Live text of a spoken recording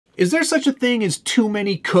Is there such a thing as too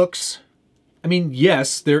many cooks? I mean,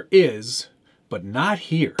 yes, there is, but not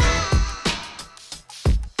here.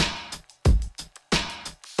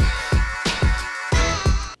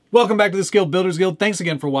 Welcome back to the Skilled Builders Guild. Thanks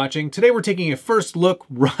again for watching. Today we're taking a first look,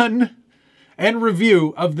 run, and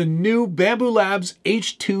review of the new Bambu Labs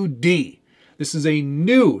H2D. This is a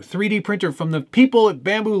new 3D printer from the people at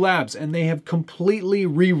Bambu Labs, and they have completely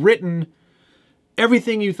rewritten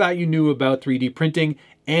everything you thought you knew about 3D printing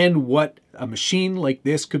and what a machine like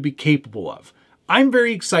this could be capable of. I'm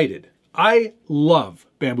very excited. I love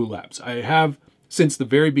Bambu Labs. I have since the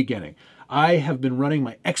very beginning. I have been running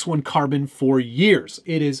my X1 Carbon for years.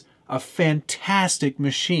 It is a fantastic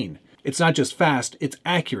machine. It's not just fast, it's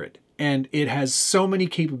accurate, and it has so many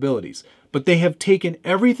capabilities. But they have taken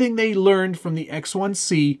everything they learned from the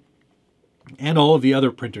X1C and all of the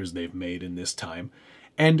other printers they've made in this time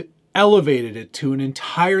and elevated it to an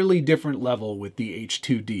entirely different level with the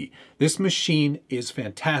H2D. This machine is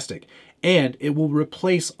fantastic, and it will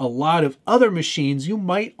replace a lot of other machines you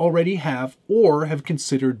might already have or have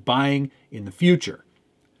considered buying in the future.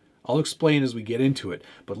 I'll explain as we get into it,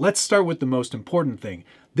 but let's start with the most important thing.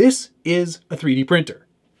 This is a 3D printer.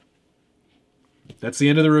 That's the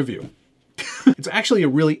end of the review. It's actually a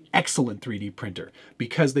really excellent 3D printer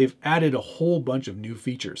because they've added a whole bunch of new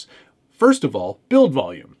features. First of all, build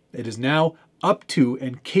volume. It is now up to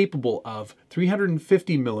and capable of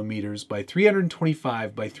 350 millimeters by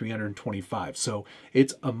 325 by 325. So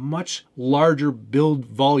it's a much larger build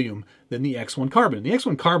volume than the X1 Carbon. The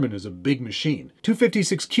X1 Carbon is a big machine.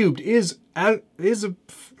 256 cubed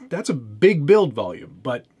that's a big build volume,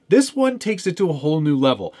 but this one takes it to a whole new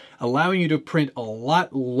level, allowing you to print a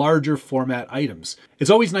lot larger format items. It's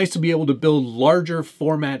always nice to be able to build larger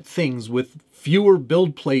format things with fewer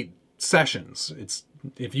build plate sessions.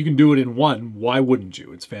 If you can do it in one, why wouldn't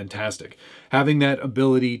you? It's fantastic. Having that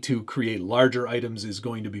ability to create larger items is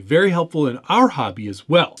going to be very helpful in our hobby as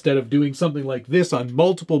well. Instead of doing something like this on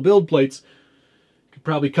multiple build plates, you could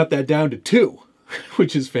probably cut that down to 2,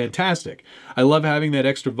 which is fantastic. I love having that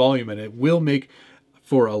extra volume, and it will make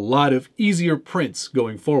for a lot of easier prints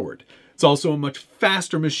going forward. It's also a much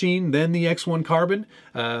faster machine than the X1 Carbon.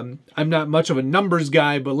 I'm not much of a numbers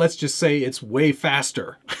guy, but let's just say it's way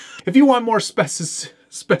faster. If you want more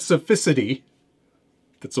specificity,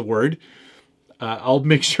 that's a word, I'll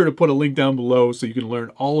make sure to put a link down below so you can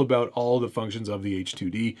learn all about all the functions of the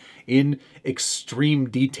H2D in extreme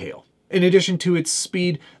detail. In addition to its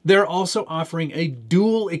speed, they're also offering a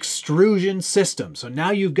dual extrusion system. So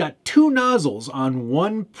now you've got 2 nozzles on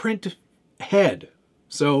one print head.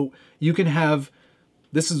 So you can have,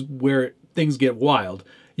 this is where things get wild,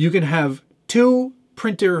 you can have 2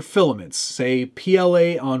 printer filaments, say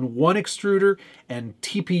PLA on one extruder and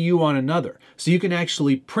TPU on another. So you can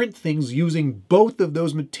actually print things using both of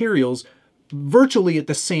those materials virtually at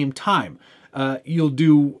the same time. You'll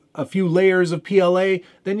do a few layers of PLA,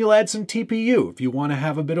 then you'll add some TPU if you want to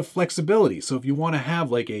have a bit of flexibility. So if you want to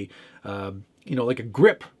have like a, like a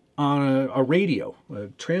grip on a radio, a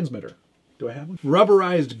transmitter. Do I have one?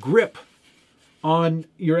 Rubberized grip on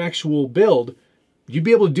your actual build, you'd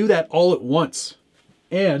be able to do that all at once.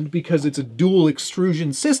 And because it's a dual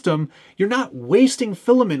extrusion system, you're not wasting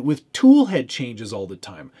filament with tool head changes all the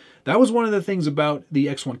time. That was one of the things about the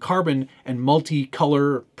X1 Carbon and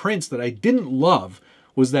multicolor prints that I didn't love,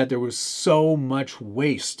 was that there was so much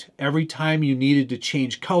waste. Every time you needed to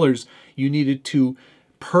change colors, you needed to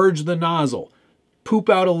purge the nozzle, poop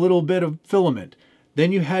out a little bit of filament.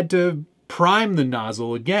 Then you had to prime the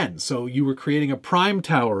nozzle again. So you were creating a prime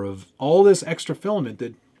tower of all this extra filament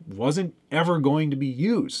that wasn't ever going to be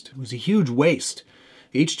used. It was a huge waste.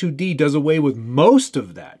 The H2D does away with most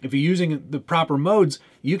of that. If you're using the proper modes,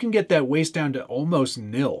 you can get that waste down to almost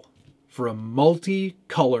nil. For a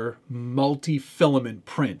multi-color, multi-filament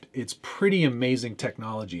print, it's pretty amazing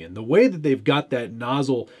technology. And the way that they've got that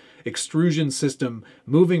nozzle extrusion system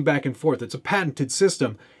moving back and forth, it's a patented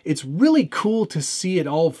system. It's really cool to see it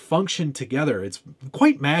all function together. It's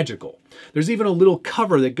quite magical. There's even a little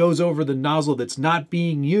cover that goes over the nozzle that's not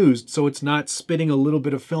being used, so it's not spitting a little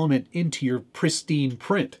bit of filament into your pristine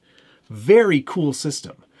print. Very cool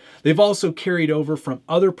system. They've also carried over from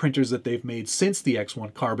other printers that they've made since the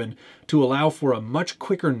X1 Carbon to allow for a much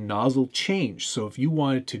quicker nozzle change. So if you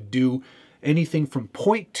wanted to do anything from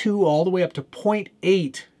 0.2 all the way up to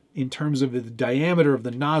 0.8 in terms of the diameter of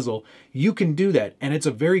the nozzle, you can do that. And it's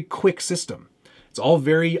a very quick system. It's all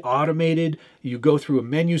very automated. You go through a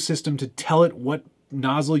menu system to tell it what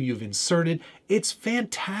nozzle you've inserted. It's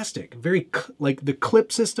fantastic. Very like the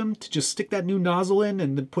clip system to just stick that new nozzle in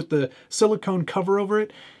and then put the silicone cover over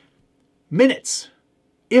it. Minutes,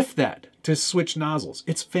 if that. to switch nozzles.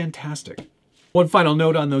 It's fantastic. One final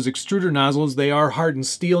note on those extruder nozzles, they are hardened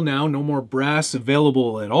steel now, no more brass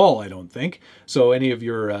available at all, I don't think. So any of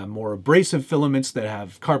your more abrasive filaments that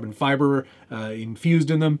have carbon fiber infused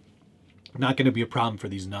in them, not going to be a problem for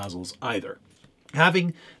these nozzles either.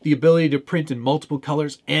 Having the ability to print in multiple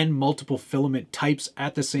colors and multiple filament types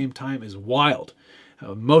at the same time is wild.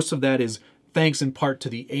 Most of that is thanks in part to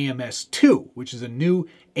the AMS2, which is a new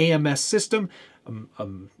AMS system,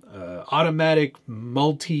 automatic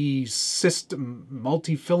multi-filament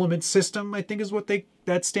system, I think is what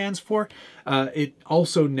that stands for. It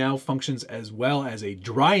also now functions as well as a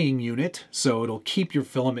drying unit, so it'll keep your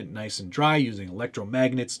filament nice and dry using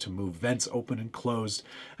electromagnets to move vents open and closed.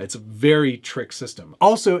 It's a very trick system.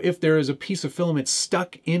 Also, if there is a piece of filament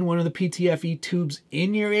stuck in one of the PTFE tubes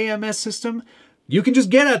in your AMS system, you can just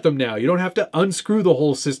get at them now. You don't have to unscrew the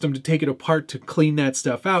whole system to take it apart to clean that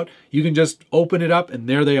stuff out. You can just open it up and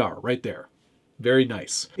there they are, right there. Very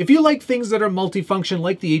nice. If you like things that are multifunction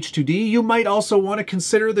like the H2D, you might also want to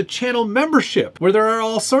consider the channel membership, where there are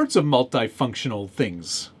all sorts of multifunctional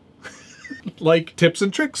things. Like tips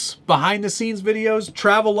and tricks, behind the scenes videos,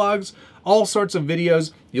 travel logs, all sorts of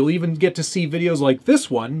videos. You'll even get to see videos like this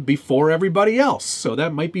one before everybody else. So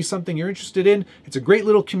that might be something you're interested in. It's a great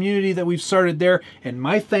little community that we've started there. And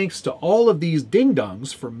my thanks to all of these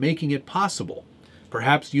ding-dongs for making it possible.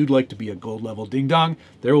 Perhaps you'd like to be a gold level ding-dong.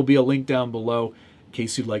 There will be a link down below in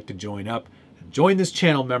case you'd like to join up. And join this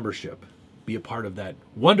channel membership. Be a part of that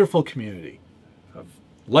wonderful community of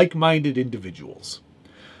like-minded individuals.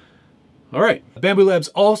 All right, Bambu Labs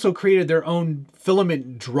also created their own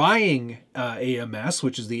filament drying AMS,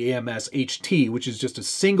 which is the AMS HT, which is just a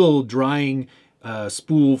single drying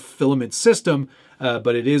spool filament system,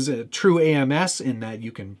 but it is a true AMS in that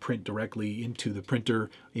you can print directly into the printer,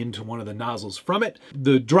 into one of the nozzles from it.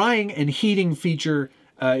 The drying and heating feature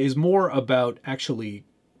is more about actually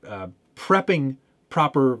prepping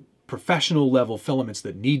proper professional level filaments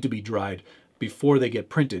that need to be dried before they get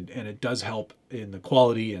printed, and it does help in the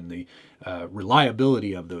quality and the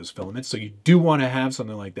reliability of those filaments. So you do want to have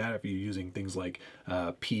something like that if you're using things like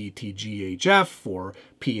PETGHF or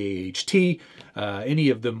PAHT, any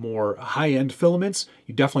of the more high-end filaments.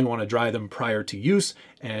 You definitely want to dry them prior to use,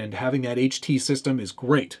 and having that HT system is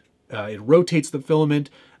great. It rotates the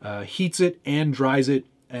filament, heats it and dries it,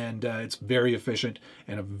 and it's very efficient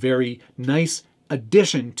and a very nice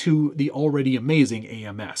addition to the already amazing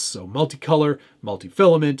AMS. So multicolor,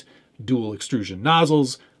 multi-filament, dual extrusion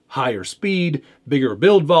nozzles, higher speed, bigger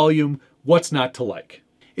build volume, what's not to like?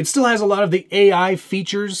 It still has a lot of the AI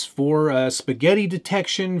features for spaghetti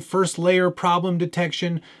detection, first layer problem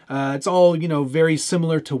detection. It's all, very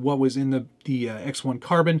similar to what was in the X1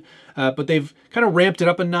 Carbon, but they've kind of ramped it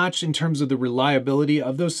up a notch in terms of the reliability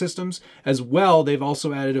of those systems. As well, they've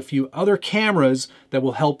also added a few other cameras that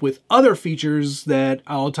will help with other features that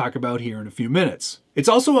I'll talk about here in a few minutes. It's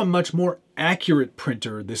also a much more accurate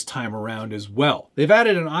printer this time around as well. They've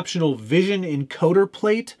added an optional vision encoder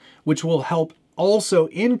plate, which will help also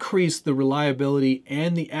increase the reliability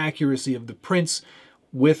and the accuracy of the prints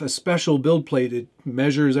with a special build plate. It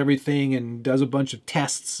measures everything and does a bunch of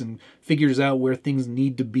tests and figures out where things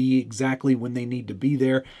need to be exactly when they need to be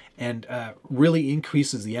there, and really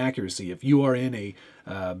increases the accuracy. If you are in a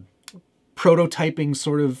prototyping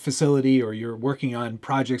sort of facility, or you're working on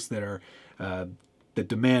projects that are that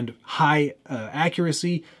demand high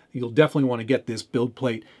accuracy, you'll definitely want to get this build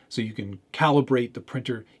plate so you can calibrate the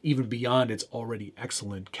printer even beyond its already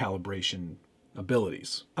excellent calibration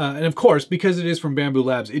abilities. And of course, because it is from Bambu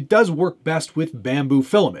Labs, it does work best with bamboo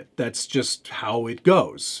filament. That's just how it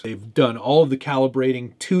goes. They've done all of the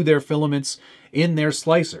calibrating to their filaments in their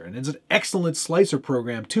slicer, and it's an excellent slicer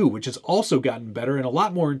program too, which has also gotten better and a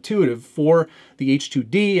lot more intuitive for the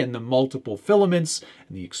H2D and the multiple filaments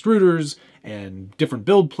and the extruders and different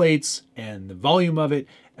build plates and the volume of it.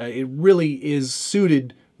 It really is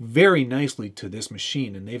suited very nicely to this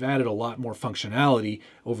machine, and they've added a lot more functionality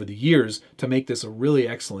over the years to make this a really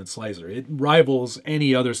excellent slicer. It rivals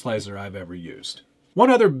any other slicer I've ever used. One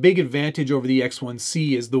other big advantage over the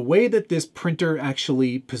X1C is the way that this printer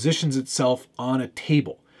actually positions itself on a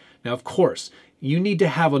table. Now, of course, you need to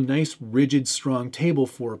have a nice, rigid, strong table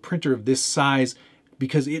for a printer of this size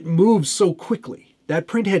because it moves so quickly. That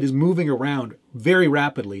print head is moving around very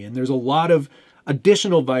rapidly, and there's a lot of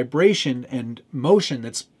additional vibration and motion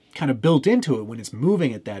that's kind of built into it when it's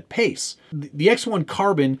moving at that pace. The X1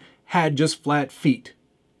 Carbon had just flat feet,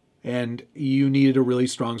 and you needed a really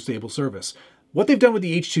strong, stable surface. What they've done with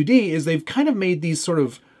the H2D is they've kind of made these sort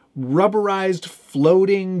of rubberized,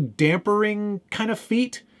 floating, dampering kind of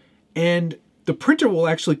feet, and the printer will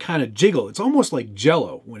actually kind of jiggle. It's almost like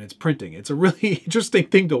Jello when it's printing. It's a really interesting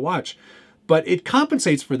thing to watch, but it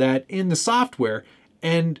compensates for that in the software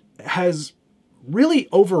and has really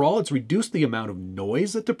overall, it's reduced the amount of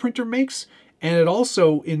noise that the printer makes. And it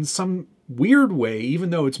also, in some weird way, even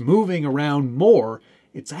though it's moving around more,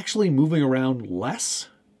 it's actually moving around less,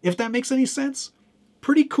 if that makes any sense.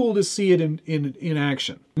 Pretty cool to see it in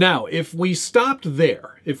action. Now, if we stopped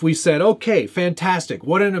there, if we said, okay, fantastic,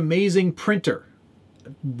 what an amazing printer.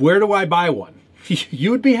 Where do I buy one? You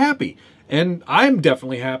would be happy. And I'm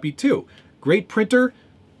definitely happy too. Great printer,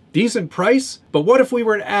 decent price, but what if we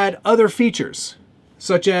were to add other features,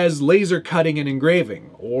 such as laser cutting and engraving,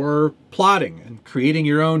 or plotting and creating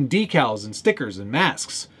your own decals and stickers and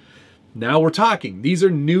masks? Now we're talking. These are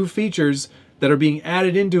new features that are being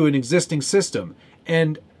added into an existing system.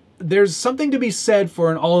 And there's something to be said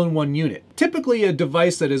for an all-in-one unit. Typically, a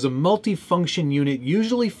device that is a multi-function unit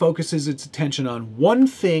usually focuses its attention on one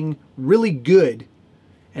thing really good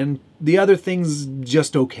and the other thing's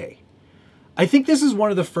just okay. I think this is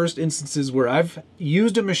one of the first instances where I've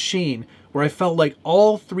used a machine where I felt like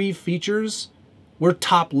all three features were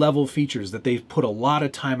top-level features that they've put a lot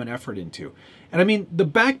of time and effort into. And I mean, the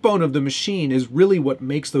backbone of the machine is really what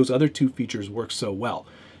makes those other two features work so well.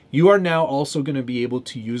 You are now also going to be able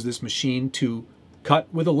to use this machine to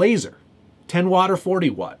cut with a laser, 10 watt or 40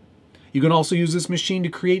 watt. You can also use this machine to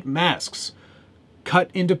create masks,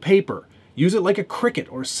 cut into paper, use it like a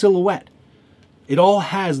Cricut or a Silhouette. It all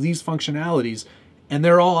has these functionalities, and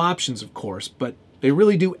they're all options, of course, but they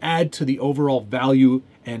really do add to the overall value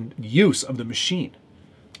and use of the machine.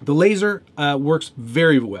 The laser works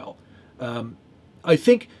very well. I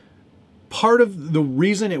think part of the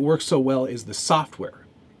reason it works so well is the software.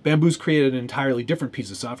 Bambu's created an entirely different piece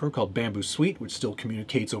of software called Bambu Suite, which still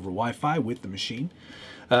communicates over Wi-Fi with the machine.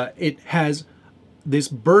 It has this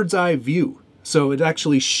bird's eye view. So it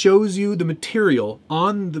actually shows you the material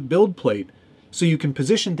on the build plate so you can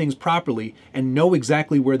position things properly and know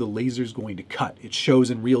exactly where the laser is going to cut. It shows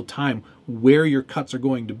in real time where your cuts are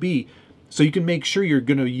going to be so you can make sure you're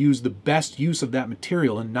going to use the best use of that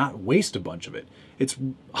material and not waste a bunch of it. It's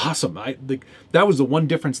awesome. That was the one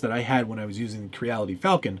difference that I had when I was using the Creality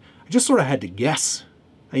Falcon. I just sort of had to guess.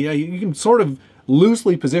 You can sort of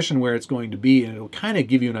loosely position where it's going to be, and it'll kind of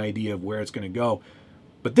give you an idea of where it's going to go.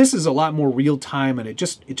 But this is a lot more real time, and it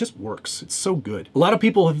just works. It's so good. A lot of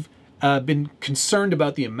people have been concerned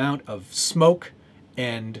about the amount of smoke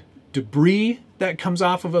and debris that comes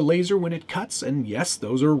off of a laser when it cuts, and yes,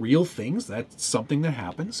 those are real things. That's something that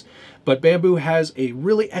happens. But Bambu has a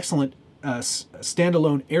really excellent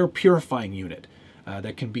standalone air purifying unit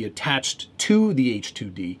that can be attached to the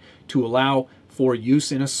H2D to allow for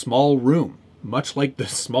use in a small room. Much like the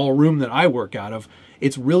small room that I work out of,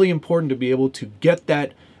 it's really important to be able to get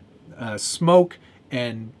that smoke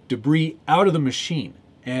and debris out of the machine.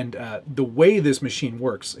 And the way this machine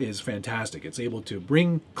works is fantastic. It's able to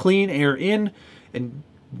bring clean air in and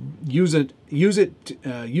use a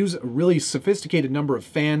really sophisticated number of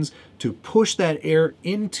fans to push that air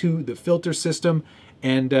into the filter system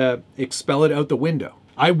and expel it out the window.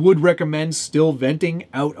 I would recommend still venting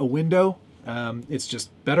out a window. It's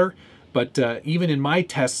just better. But even in my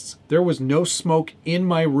tests, there was no smoke in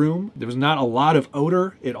my room. There was not a lot of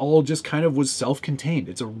odor. It all just kind of was self-contained.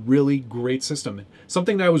 It's a really great system.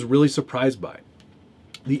 Something that I was really surprised by.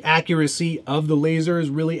 The accuracy of the laser is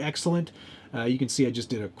really excellent. You can see I just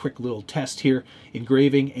did a quick little test here,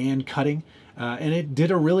 engraving and cutting, and it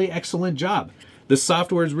did a really excellent job. The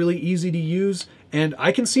software is really easy to use, and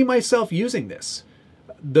I can see myself using this.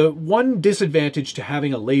 The one disadvantage to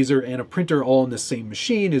having a laser and a printer all in the same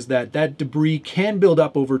machine is that debris can build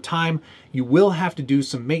up over time. You will have to do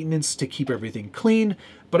some maintenance to keep everything clean,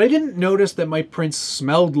 but I didn't notice that my prints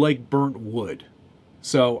smelled like burnt wood.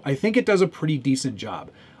 So I think it does a pretty decent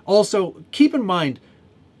job. Also, keep in mind,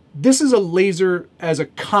 this is a laser as a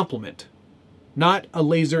complement, not a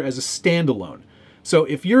laser as a standalone. So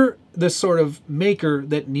if you're the sort of maker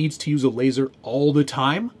that needs to use a laser all the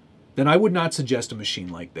time, then I would not suggest a machine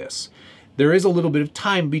like this. There is a little bit of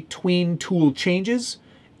time between tool changes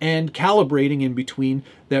and calibrating in between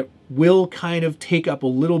that will kind of take up a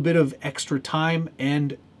little bit of extra time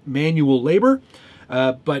and manual labor.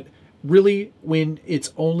 But really, when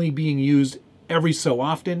it's only being used every so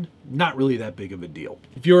often, not really that big of a deal.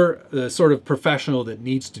 If you're the sort of professional that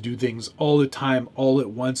needs to do things all the time, all at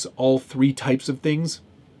once, all three types of things,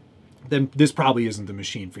 then this probably isn't the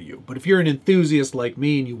machine for you. But if you're an enthusiast like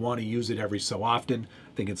me and you want to use it every so often,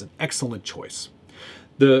 I think it's an excellent choice.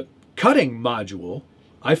 The cutting module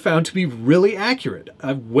I found to be really accurate.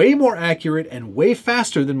 Way more accurate and way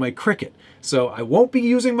faster than my Cricut. So I won't be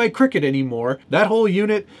using my Cricut anymore. That whole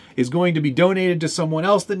unit is going to be donated to someone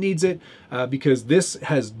else that needs it because this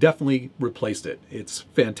has definitely replaced it. It's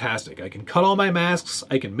fantastic. I can cut all my masks.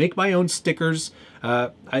 I can make my own stickers.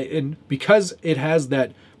 And because it has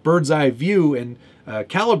that bird's eye view and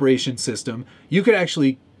calibration system, you could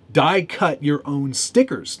actually die cut your own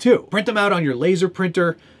stickers too. Print them out on your laser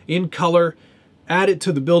printer in color, add it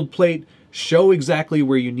to the build plate, show exactly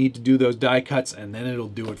where you need to do those die cuts, and then it'll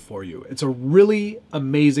do it for you. It's a really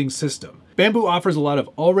amazing system. Bambu offers a lot of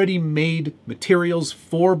already made materials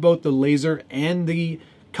for both the laser and the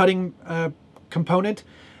cutting component.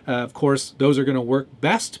 Of course, those are going to work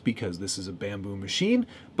best because this is a Bambu machine,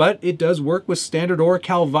 but it does work with standard or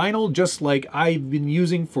cal vinyl, just like I've been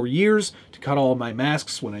using for years to cut all my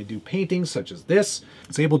masks when I do paintings such as this.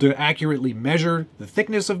 It's able to accurately measure the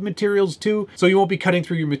thickness of materials too, so you won't be cutting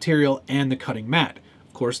through your material and the cutting mat.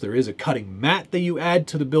 Of course, there is a cutting mat that you add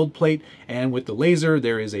to the build plate, and with the laser,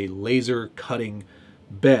 there is a laser cutting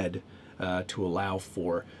bed to allow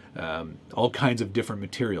for all kinds of different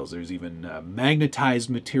materials. There's even magnetized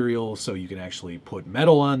material, so you can actually put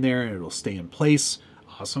metal on there and it'll stay in place.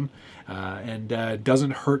 Awesome. And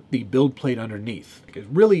doesn't hurt the build plate underneath. It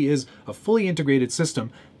really is a fully integrated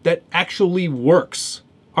system that actually works.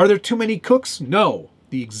 Are there too many cooks? No.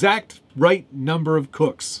 The exact right number of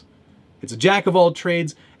cooks. It's a jack of all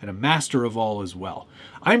trades and a master of all as well.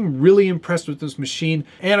 I'm really impressed with this machine,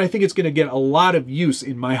 and I think it's going to get a lot of use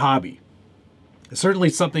in my hobby. It's certainly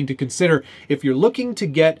something to consider if you're looking to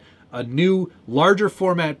get a new, larger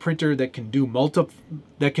format printer that can do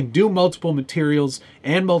multiple materials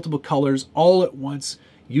and multiple colors all at once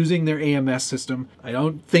using their AMS system. I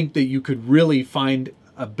don't think that you could really find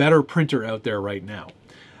a better printer out there right now.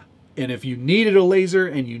 And if you needed a laser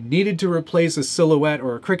and you needed to replace a Silhouette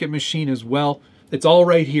or a Cricut machine as well, it's all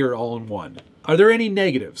right here, all in one. Are there any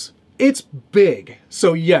negatives? It's big,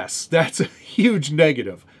 so yes, that's a huge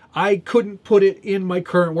negative. I couldn't put it in my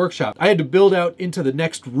current workshop. I had to build out into the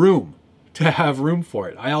next room to have room for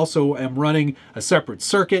it. I also am running a separate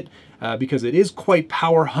circuit because it is quite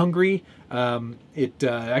power hungry. It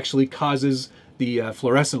actually causes the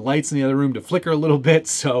fluorescent lights in the other room to flicker a little bit,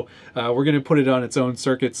 so we're going to put it on its own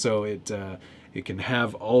circuit so it can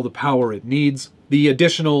have all the power it needs. The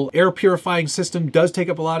additional air purifying system does take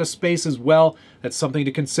up a lot of space as well. That's something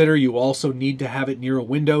to consider. You also need to have it near a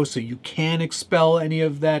window so you can expel any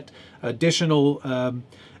of that additional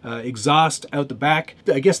exhaust out the back.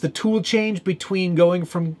 I guess the tool change between going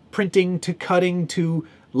from printing to cutting to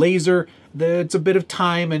laser, it's a bit of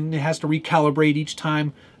time and it has to recalibrate each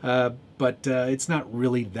time, but it's not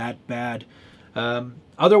really that bad.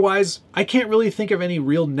 Otherwise, I can't really think of any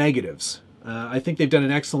real negatives. I think they've done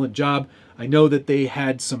an excellent job. I know that they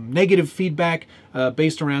had some negative feedback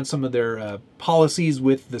based around some of their policies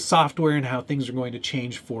with the software and how things are going to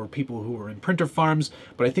change for people who are in printer farms,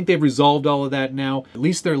 but I think they've resolved all of that now. At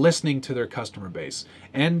least they're listening to their customer base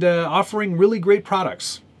and offering really great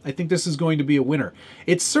products. I think this is going to be a winner.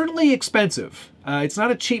 It's certainly expensive. It's not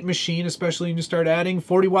a cheap machine, especially when you start adding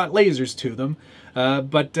 40-watt lasers to them,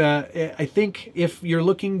 but I think if you're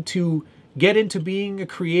looking to get into being a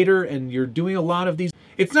creator and you're doing a lot of these,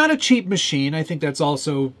 it's not a cheap machine. I think that's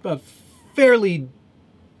also a fairly,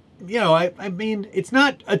 I mean, it's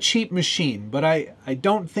not a cheap machine, but I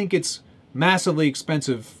don't think it's massively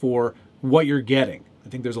expensive for what you're getting. I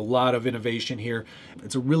think there's a lot of innovation here.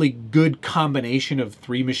 It's a really good combination of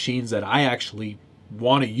three machines that I actually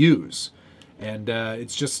want to use. And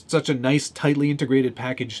it's just such a nice, tightly integrated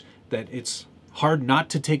package that it's hard not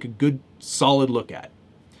to take a good, solid look at.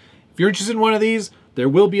 If you're interested in one of these, there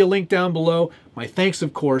will be a link down below. My thanks,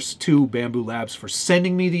 of course, to Bambu Labs for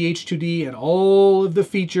sending me the H2D and all of the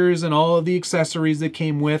features and all of the accessories that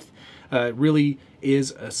came with. It really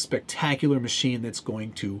is a spectacular machine that's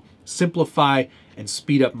going to simplify and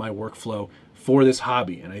speed up my workflow for this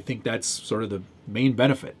hobby. And I think that's sort of the main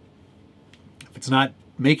benefit. If it's not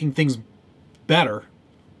making things better,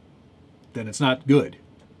 then it's not good.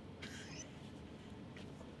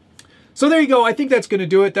 So there you go. I think that's going to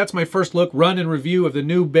do it. That's my first look, run, and review of the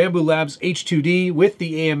new Bambu Labs H2D with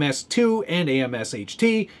the AMS2 and AMS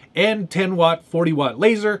HT and 10-watt, 40-watt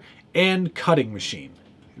laser and cutting machine.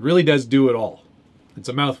 It really does do it all. It's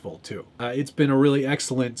a mouthful too. It's been a really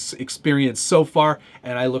excellent experience so far,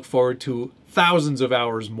 and I look forward to thousands of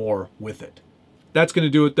hours more with it. That's going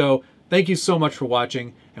to do it though. Thank you so much for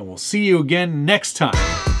watching, and we'll see you again next time.